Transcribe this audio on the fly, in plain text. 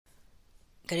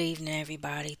Good evening,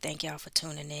 everybody. Thank y'all for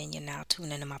tuning in. You're now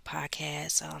tuning into my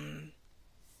podcast.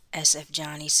 SF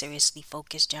Johnny, Seriously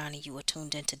Focused Johnny. You are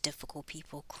tuned into Difficult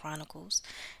People Chronicles.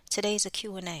 Today's a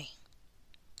Q&A.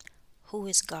 Who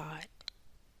is God?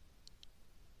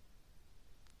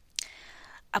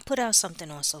 I put out something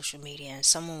on social media and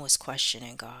someone was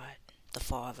questioning God, the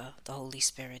Father, the Holy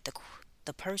Spirit,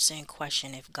 the person in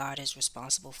question if God is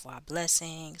responsible for our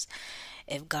blessings,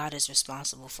 if God is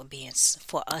responsible for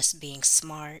us being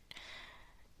smart,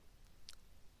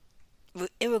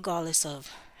 irregardless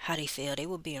of how they feel, they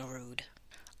were being rude.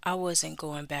 I wasn't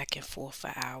going back and forth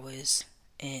for hours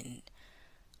and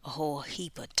a whole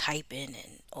heap of typing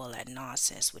and all that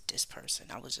nonsense with this person.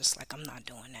 I was just like, I'm not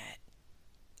doing that.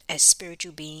 As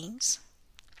spiritual beings,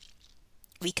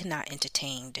 we cannot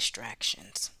entertain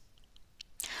distractions.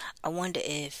 I wonder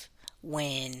if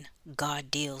when God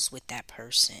deals with that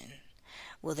person,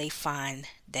 will they find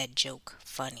that joke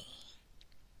funny?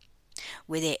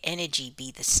 Will their energy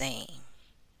be the same?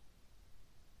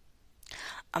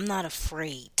 I'm not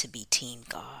afraid to be Team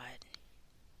God.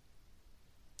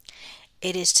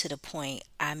 It is to the point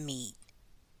I meet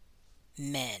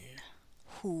men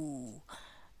who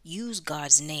use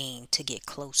God's name to get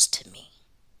close to me.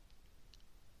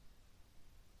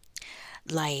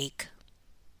 Like,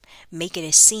 making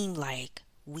it seem like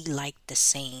we like the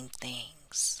same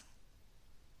things.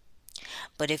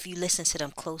 But if you listen to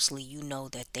them closely, you know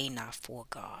that they not for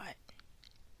God.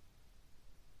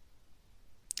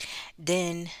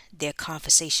 Then their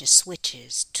conversation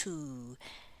switches to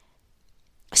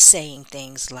saying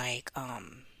things like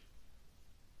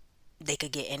they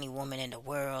could get any woman in the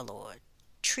world or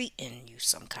treating you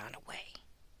some kind of way.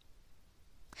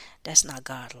 That's not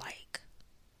God-like.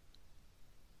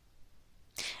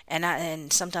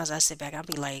 And sometimes I sit back, I'll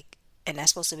be like, and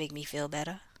that's supposed to make me feel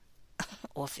better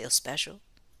or feel special.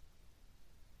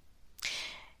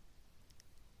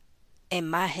 In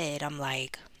my head, I'm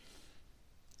like,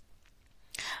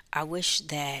 I wish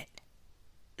that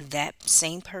that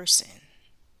same person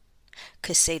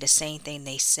could say the same thing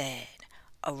they said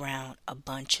around a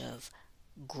bunch of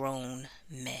grown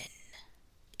men.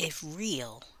 If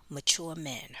real, mature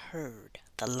men heard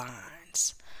the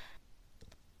lines.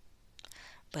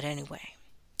 But anyway,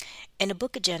 in the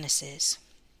book of Genesis,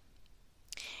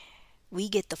 we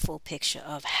get the full picture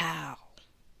of how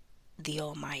the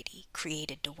Almighty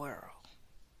created the world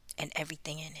and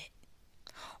everything in it.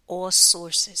 All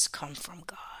sources come from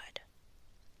God: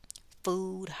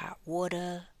 food, hot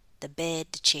water, the bed,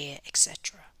 the chair,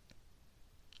 etc.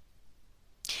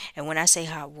 And when I say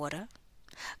hot water,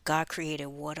 God created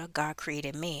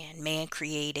man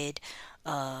created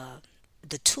uh,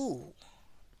 the tool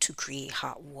to create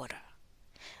hot water.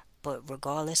 But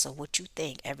regardless of what you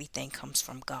think, everything comes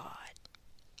from God.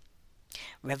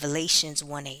 Revelations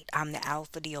 1:8, I'm the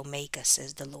Alpha, the Omega,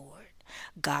 says the Lord.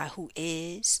 God who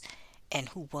is, and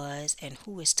who was, and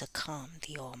who is to come,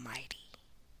 the Almighty.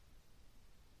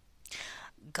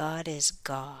 God is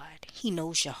God. He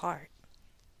knows your heart.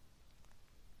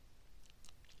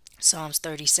 Psalms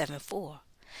 37:4,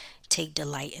 take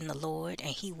delight in the Lord,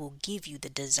 and He will give you the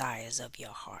desires of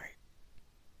your heart.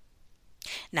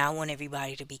 Now, I want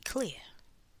everybody to be clear.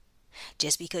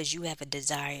 Just because you have a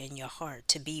desire in your heart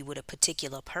to be with a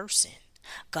particular person,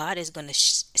 God is going to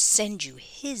send you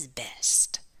His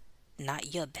best,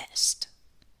 not your best.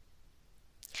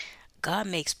 God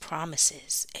makes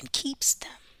promises and keeps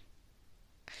them.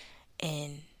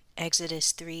 In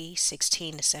Exodus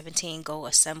 3:16-17, go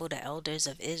assemble the elders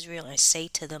of Israel and say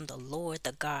to them, the Lord,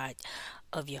 the God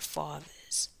of your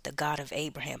fathers, the God of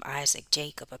Abraham, Isaac,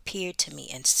 Jacob, appeared to me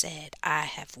and said, I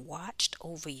have watched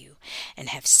over you and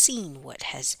have seen what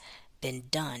has been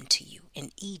done to you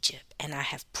in Egypt, and I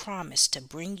have promised to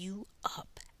bring you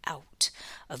up out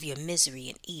of your misery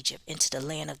in Egypt into the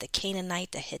land of the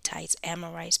Canaanites, the Hittites,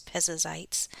 Amorites,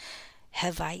 Perizzites,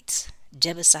 Hivites,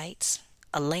 Jebusites,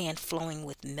 a land flowing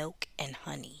with milk and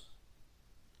honey.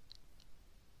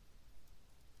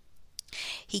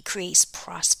 He creates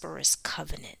prosperous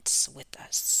covenants with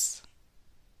us,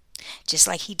 just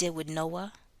like He did with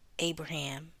Noah,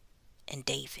 Abraham, and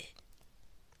David.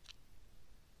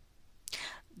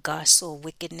 God saw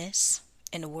wickedness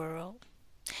in the world,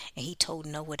 and He told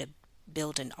Noah to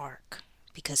build an ark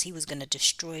because He was going to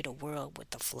destroy the world with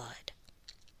the flood.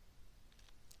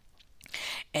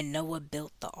 And Noah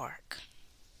built the ark.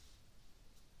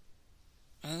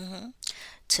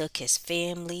 Took his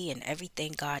family and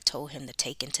everything God told him to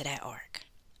take into that ark.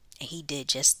 And he did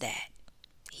just that.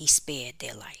 He spared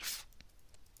their life.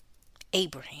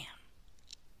 Abraham.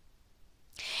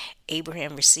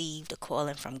 Abraham received a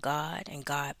calling from God, and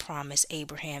God promised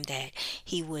Abraham that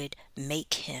He would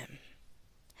make him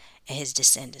and his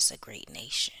descendants a great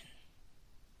nation.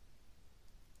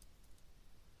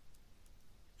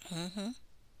 hmm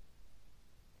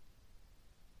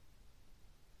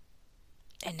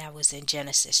And that was in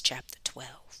Genesis chapter 12.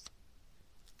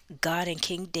 God and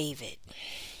King David.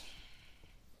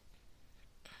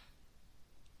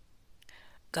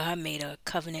 God made a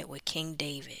covenant with King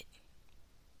David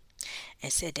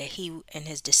and said that he and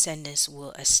his descendants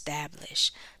will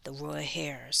establish the royal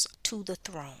heirs to the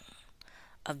throne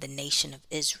of the nation of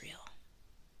Israel.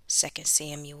 2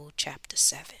 Samuel chapter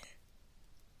 7.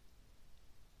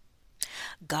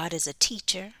 God is a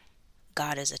teacher,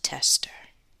 God is a tester.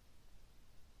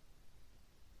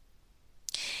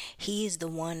 He is the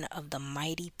one of the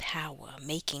mighty power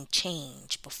making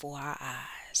change before our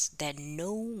eyes that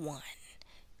no one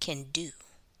can do.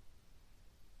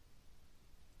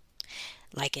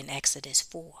 Like in Exodus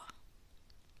 4,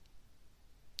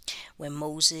 when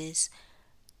Moses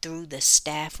threw the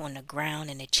staff on the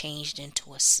ground and it changed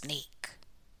into a snake.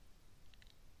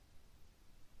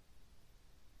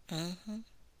 hmm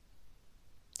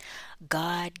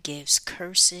God gives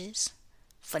curses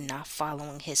for not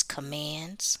following his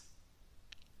commands,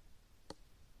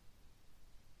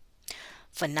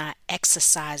 for not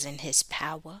exercising his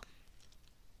power.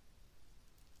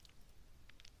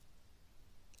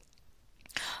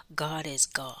 God is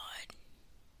God.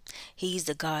 He's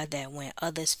the God that when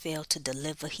others fail to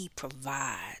deliver, he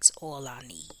provides all our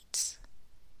needs.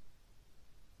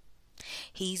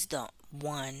 He's the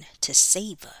one to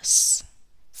save us,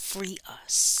 free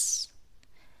us,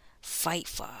 fight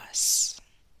for us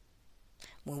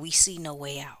when we see no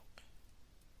way out.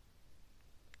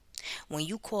 When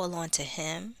you call on to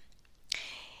him,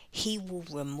 he will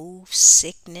remove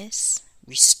sickness,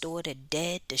 restore the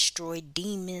dead, destroy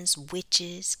demons,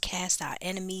 witches, cast our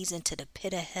enemies into the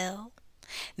pit of hell,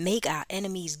 make our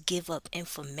enemies give up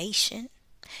information,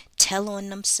 tell on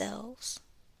themselves,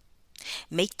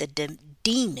 make the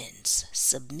demons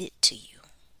submit to you,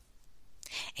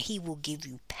 and he will give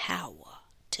you power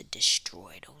to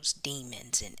destroy those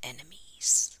demons and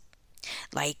enemies.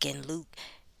 Like in Luke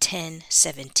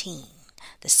 10:17,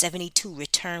 the 72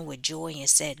 returned with joy and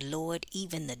said, Lord,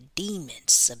 even the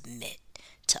demons submit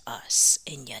to us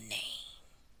in your name.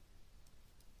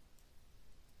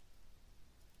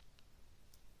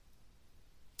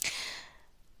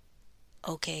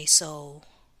 Okay, so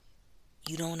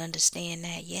you don't understand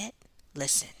that yet?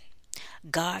 Listen,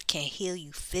 God can heal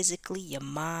you physically, your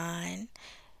mind,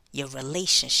 your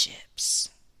relationships.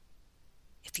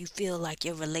 If you feel like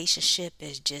your relationship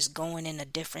is just going in a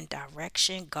different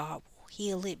direction, God will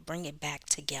heal it, bring it back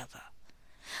together.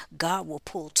 God will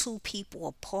pull two people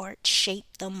apart,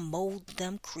 shape them, mold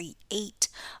them, create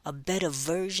a better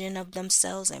version of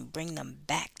themselves, and bring them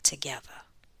back together.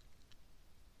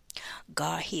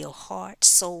 God heal heart,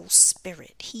 soul,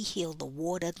 spirit. He heal the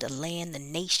water, the land, the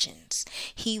nations.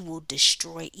 He will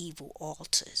destroy evil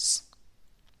altars.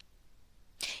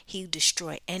 He'll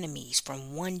destroy enemies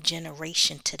from one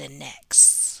generation to the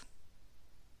next,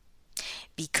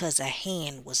 because a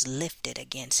hand was lifted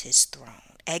against his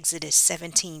throne. Exodus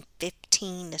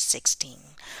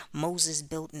 17:15-16. Moses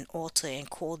built an altar and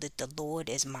called it, the Lord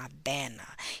is my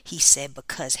banner. He said,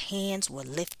 because hands were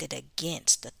lifted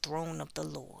against the throne of the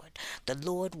Lord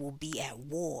will be at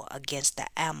war against the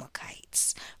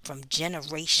Amalekites from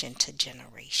generation to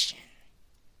generation.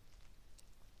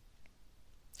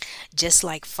 Just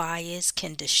like fires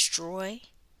can destroy,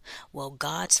 well,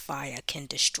 God's fire can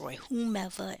destroy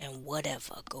whomever and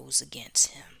whatever goes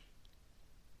against him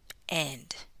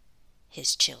and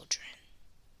his children.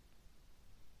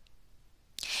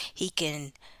 He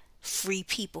can free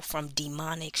people from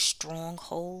demonic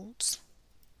strongholds.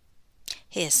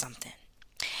 Here's something.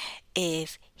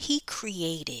 If he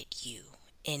created you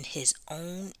in his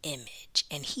own image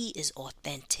and he is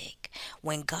authentic,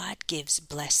 when God gives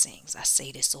blessings, I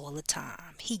say this all the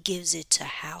time, he gives it to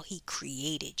how he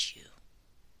created you.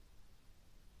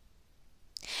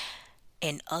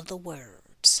 In other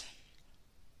words,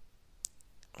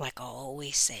 like I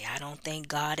always say, I don't think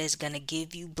God is going to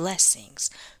give you blessings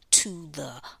to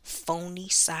the phony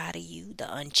side of you,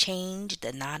 the unchanged,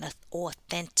 the not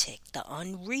authentic, the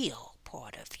unreal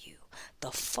part of you,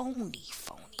 the phony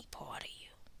part of you,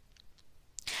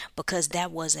 because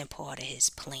that wasn't part of his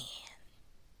plan.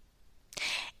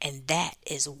 And that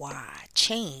is why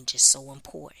change is so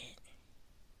important.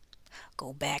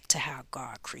 Go back to how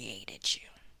God created you.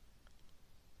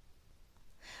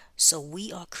 So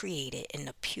we are created in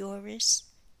the purest,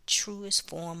 truest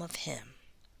form of him.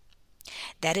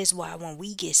 That is why when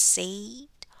we get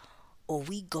saved or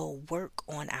we go work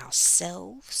on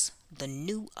ourselves, the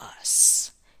new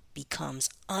us, becomes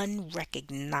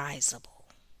unrecognizable.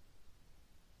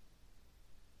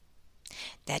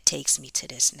 That takes me to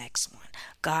this next one.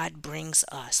 God brings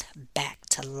us back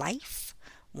to life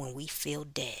when we feel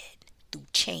dead through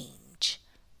change,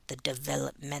 the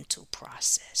developmental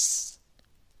process.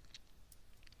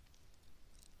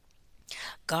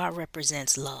 God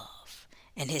represents love,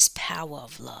 and his power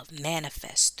of love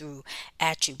manifests through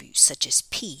attributes such as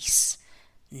peace,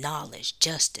 knowledge,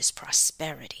 justice,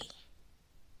 prosperity.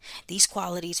 These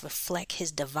qualities reflect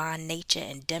his divine nature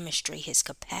and demonstrate his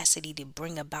capacity to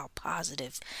bring about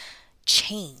positive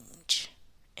change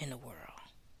in the world.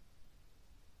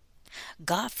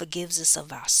 God forgives us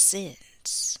of our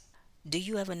sins. Do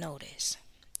you ever notice?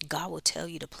 God will tell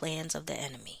you the plans of the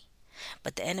enemy,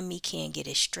 but the enemy can't get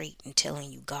it straight in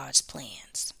telling you God's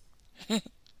plans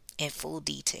in full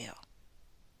detail.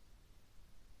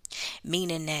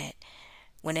 Meaning that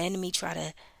when the enemy try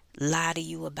to lie to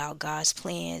you about God's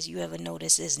plans, you ever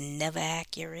notice it's never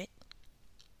accurate?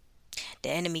 The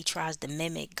enemy tries to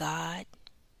mimic God,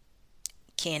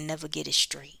 can never get it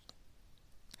straight.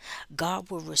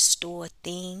 God will restore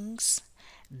things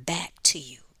back to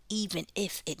you, even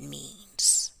if it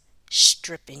means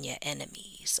stripping your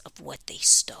enemies of what they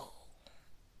stole.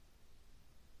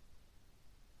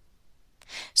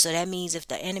 So that means if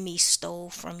the enemy stole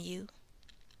from you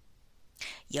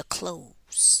your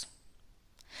clothes,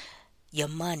 your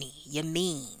money, your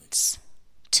means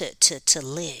to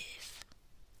live,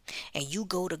 and you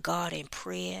go to God in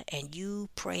prayer and you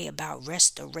pray about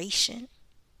restoration,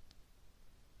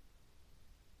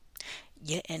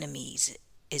 your enemies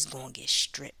is going to get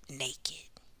stripped naked.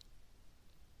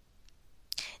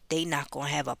 They not going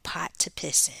to have a pot to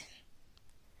piss in,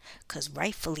 because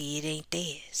rightfully it ain't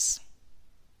theirs.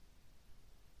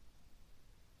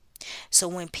 So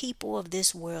when people of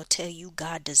this world tell you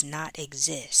God does not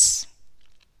exist,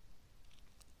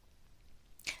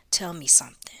 tell me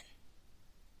something.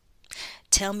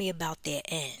 Tell me about their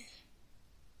end,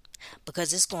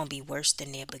 because it's going to be worse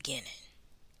than their beginning.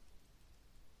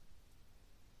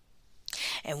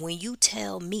 And when you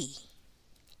tell me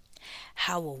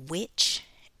how a witch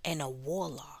and a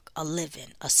warlock are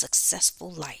living a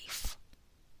successful life,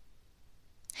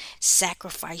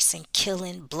 sacrificing,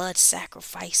 killing, blood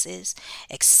sacrifices,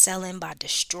 excelling by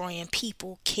destroying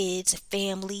people, kids,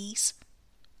 families,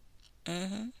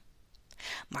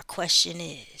 my question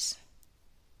is,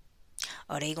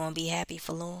 are they going to be happy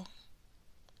for long?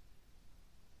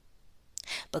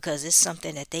 Because it's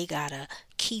something that they got to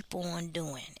keep on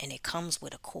doing, and it comes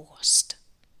with a cost.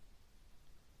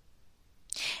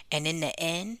 And in the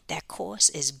end, that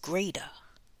cost is greater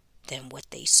than what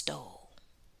they stole.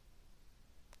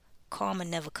 Karma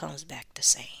never comes back the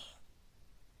same.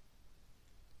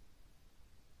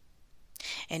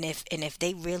 And if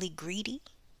they really greedy,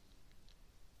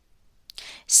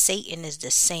 Satan is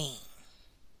the same.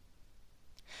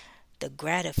 The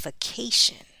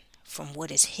gratification from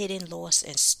what is hidden, lost,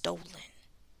 and stolen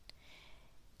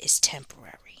is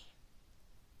temporary.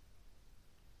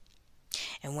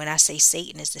 And when I say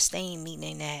Satan is the same,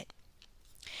 meaning that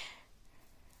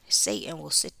Satan will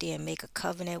sit there and make a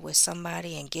covenant with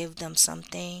somebody and give them some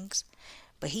things,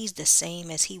 but he's the same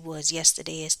as he was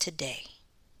yesterday as today.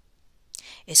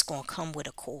 It's going to come with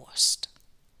a cost.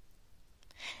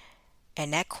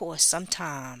 And that cost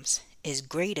sometimes is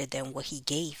greater than what he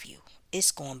gave you.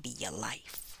 It's going to be your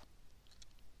life.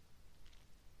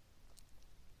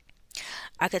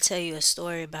 I could tell you a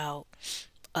story about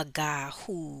a guy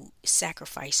who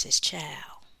sacrificed his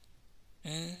child.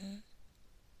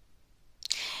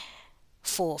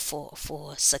 For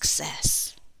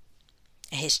success.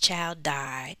 And his child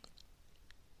died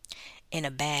in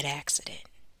a bad accident.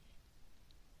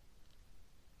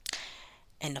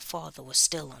 And the father was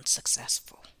still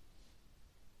unsuccessful.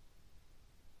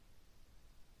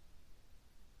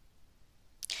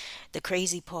 The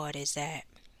crazy part is that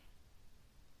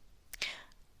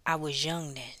I was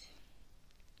young then,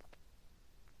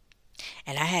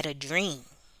 and I had a dream,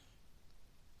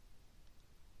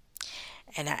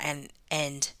 and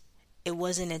it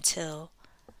wasn't until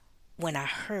when I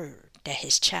heard that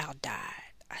his child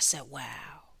died, I said,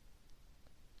 wow.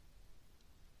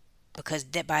 Because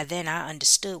by then I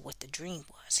understood what the dream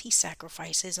was. He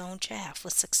sacrificed his own child for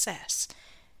success.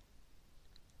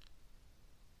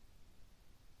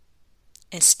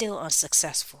 And still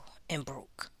unsuccessful and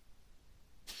broke.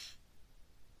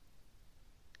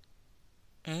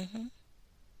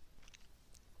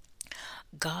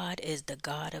 God is the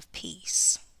God of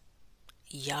peace.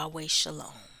 Yahweh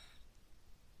Shalom.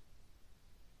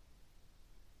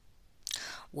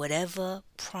 Whatever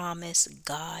promise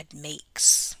God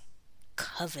makes,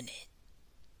 covenant,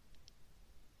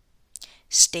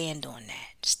 Stand on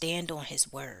that. Stand on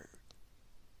his word.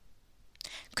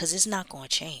 Because it's not going to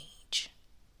change.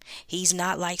 He's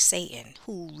not like Satan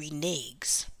who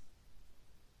reneges.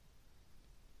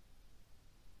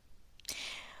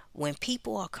 When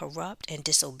people are corrupt and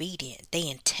disobedient, they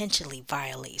intentionally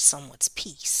violate someone's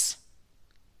peace.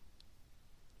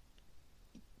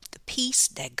 The peace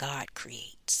that God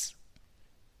creates.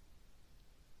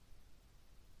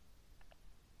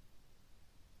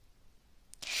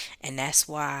 And that's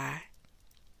why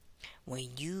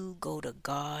when you go to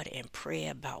God in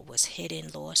prayer about what's hidden,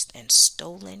 lost, and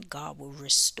stolen, God will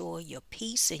restore your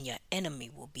peace and your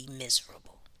enemy will be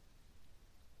miserable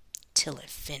till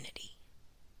infinity.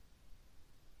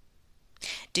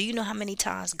 Do you know how many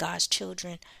times God's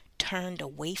children turned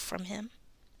away from him?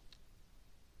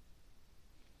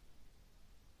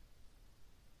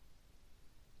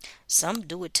 Some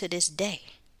do it to this day.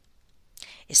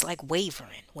 It's like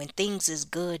wavering. When things is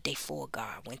good, they for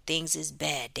God. When things is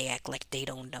bad, they act like they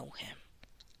don't know him.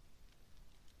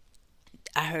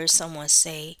 I heard someone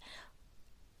say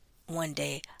one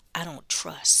day, I don't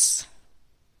trust.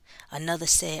 Another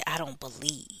said, I don't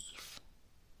believe.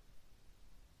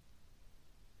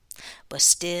 But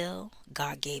still,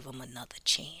 God gave them another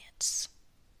chance.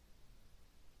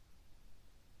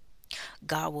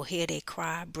 God will hear their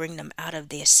cry, bring them out of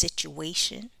their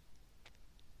situation.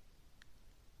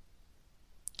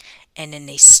 And then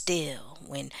they still,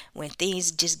 when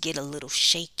things just get a little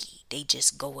shaky, they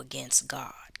just go against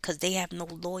God because they have no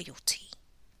loyalty.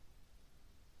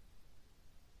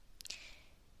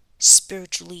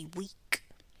 Spiritually weak.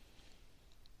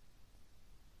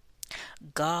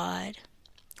 God,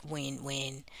 when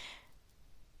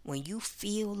you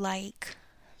feel like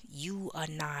you are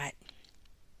not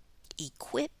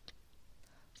equipped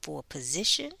for a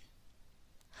position,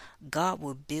 God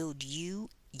will build you,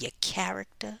 your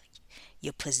character,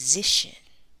 your position,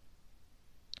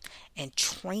 and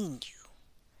train you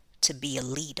to be a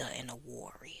leader and a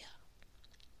warrior.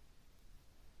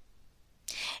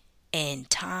 In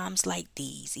times like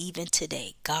these, even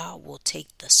today, God will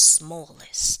take the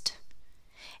smallest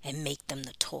and make them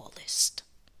the tallest.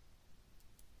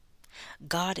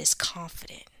 God is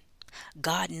confident.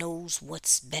 God knows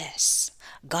what's best.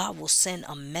 God will send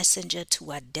a messenger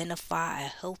to identify a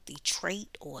healthy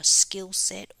trait or a skill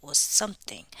set or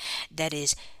something that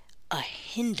is a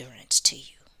hindrance to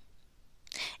you.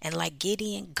 And like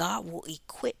Gideon, God will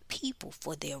equip people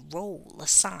for their role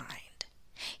assigned.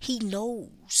 He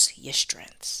knows your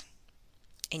strengths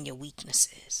and your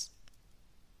weaknesses.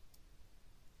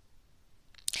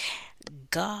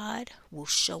 God will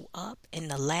show up in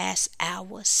the last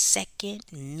hour, second,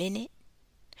 minute,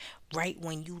 right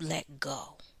when you let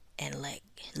go and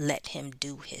let him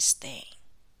do his thing.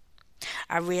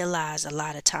 I realize a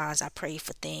lot of times I prayed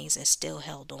for things and still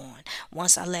held on.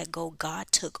 Once I let go, God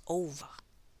took over.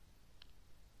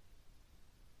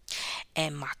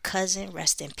 And my cousin,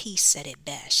 rest in peace, said it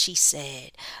best. She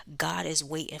said, God is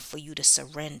waiting for you to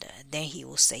surrender. Then he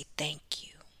will say, thank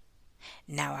you.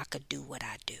 Now I could do what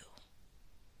I do.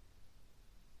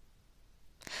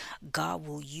 God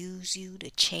will use you to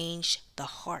change the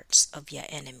hearts of your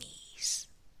enemies.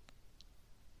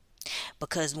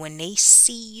 Because when they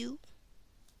see you,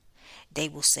 they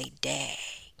will say, dang,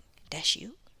 that's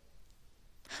you?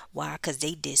 Why? Because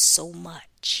they did so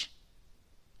much.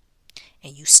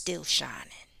 And you still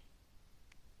shining.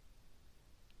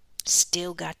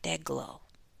 Still got that glow.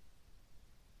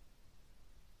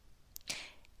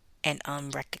 And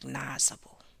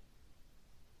unrecognizable.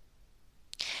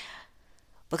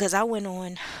 Because I went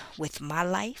on with my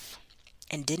life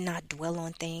and did not dwell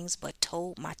on things but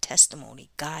told my testimony.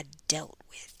 God dealt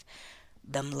with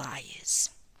them liars.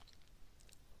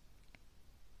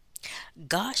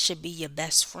 God should be your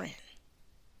best friend.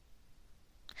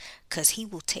 Because he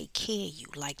will take care of you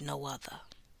like no other.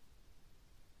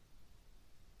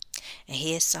 And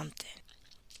here's something.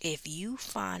 If you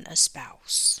find a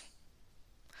spouse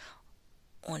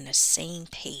on the same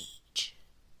page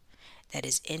that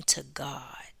is into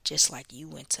God, just like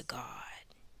you into God,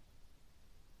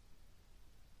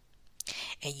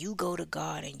 and you go to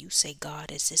God and you say,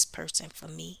 God, is this person for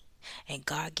me? And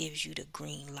God gives you the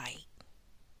green light.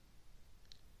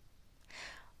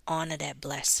 Honor that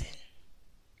blessing.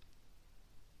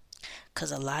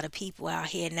 Because a lot of people out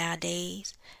here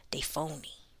nowadays, they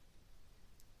phony.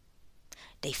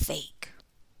 They fake.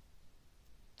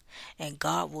 And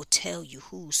God will tell you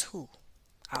who's who.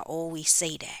 I always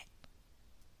say that.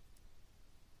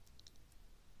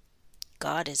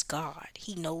 God is God.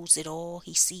 He knows it all.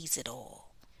 He sees it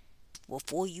all.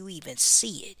 Before you even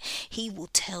see it, he will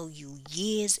tell you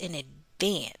years in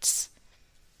advance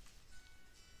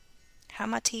How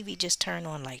my TV just turn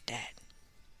on like that?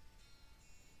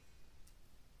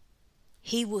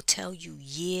 He will tell you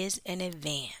years in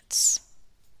advance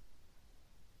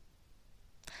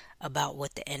about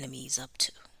what the enemy is up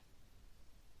to.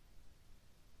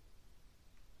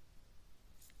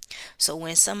 So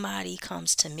when somebody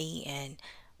comes to me and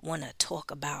want to talk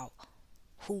about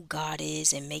who God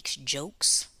is and makes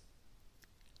jokes,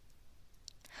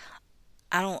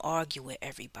 I don't argue with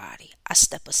everybody. I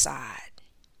step aside.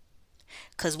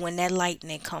 Cause when that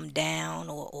lightning come down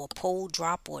or a pole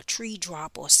drop or a tree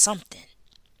drop or something,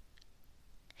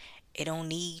 it don't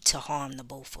need to harm the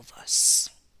both of us.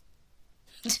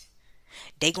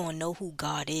 They gonna know who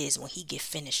God is when he get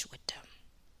finished with them.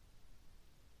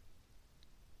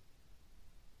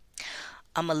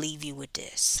 I'ma leave you with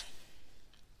this.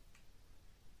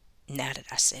 Now that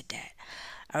I said that,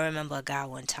 I remember a guy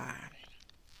one time.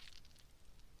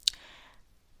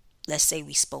 Let's say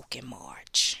we spoke in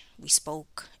March. We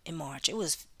spoke in March. It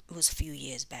was a few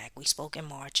years back. We spoke in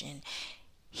March, and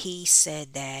he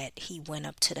said that he went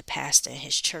up to the pastor in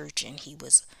his church and he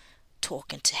was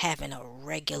talking to having a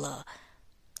regular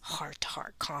heart to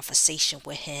heart conversation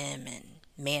with him and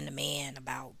man to man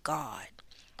about God.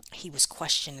 He was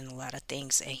questioning a lot of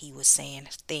things, and he was saying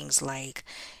things like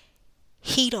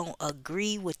he don't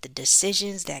agree with the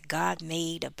decisions that God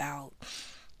made about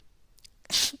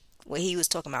when he was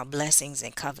talking about blessings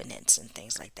and covenants and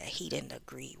things like that. He didn't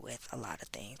agree with a lot of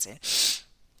things, and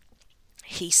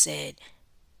he said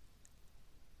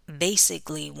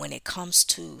basically when it comes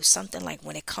to something like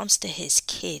when it comes to his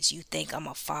kids, you think I'm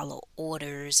gonna follow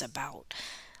orders about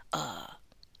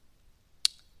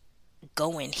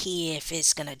going here if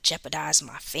it's gonna jeopardize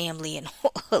my family and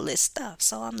all this stuff.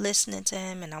 So I'm listening to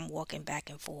him and I'm walking back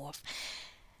and forth.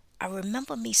 I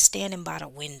remember me standing by the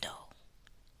window,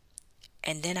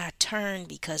 and then I turned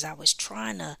because I was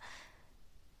trying to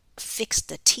fix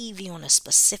the TV on a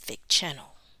specific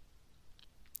channel.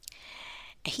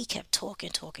 And he kept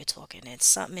talking, talking, talking, and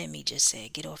something in me just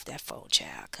said, "Get off that phone,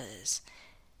 child," because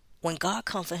when God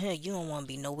comes for him, you don't want to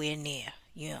be nowhere near,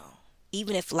 you know.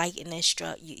 Even if lightning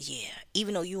struck you, yeah.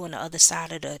 Even though you on the other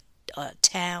side of the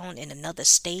town in another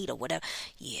state or whatever,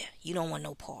 yeah, you don't want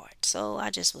no part. So I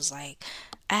just was like,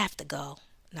 I have to go,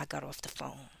 and I got off the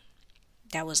phone.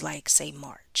 That was like, say,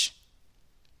 March.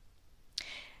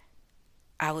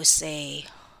 I would say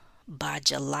by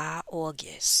July,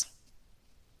 August,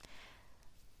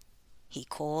 he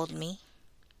called me,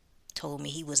 told me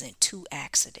he was in two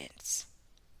accidents.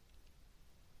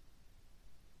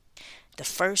 The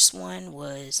first one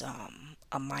was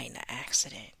a minor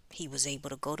accident. He was able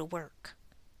to go to work.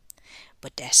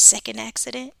 But that second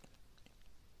accident,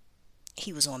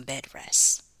 he was on bed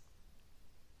rest.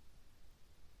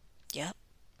 Yep.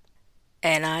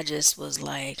 And I just was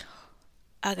like,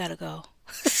 I gotta go.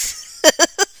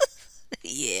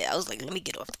 Yeah, I was like, let me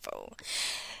get off the phone.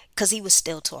 Because he was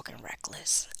still talking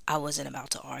reckless. I wasn't about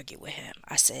to argue with him.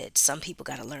 I said, some people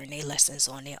got to learn their lessons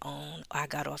on their own. I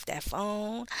got off that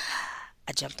phone.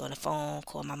 I jumped on the phone,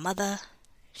 called my mother.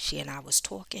 She and I was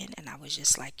talking, and I was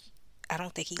just like, I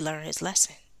don't think he learned his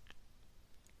lesson.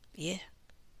 Yeah.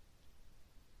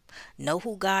 Know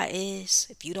who God is.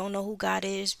 If you don't know who God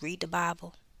is, read the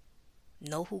Bible.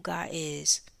 Know who God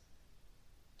is.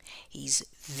 He's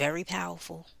very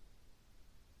powerful.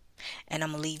 And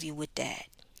I'm going to leave you with that.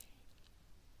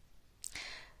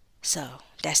 So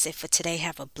that's it for today.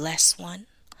 Have a blessed one.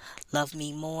 Love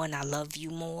me more and I love you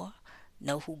more.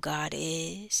 Know who God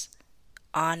is.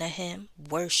 Honor him.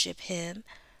 Worship him.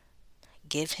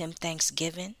 Give him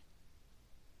thanksgiving.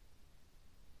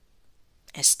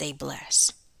 And stay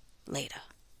blessed. Later.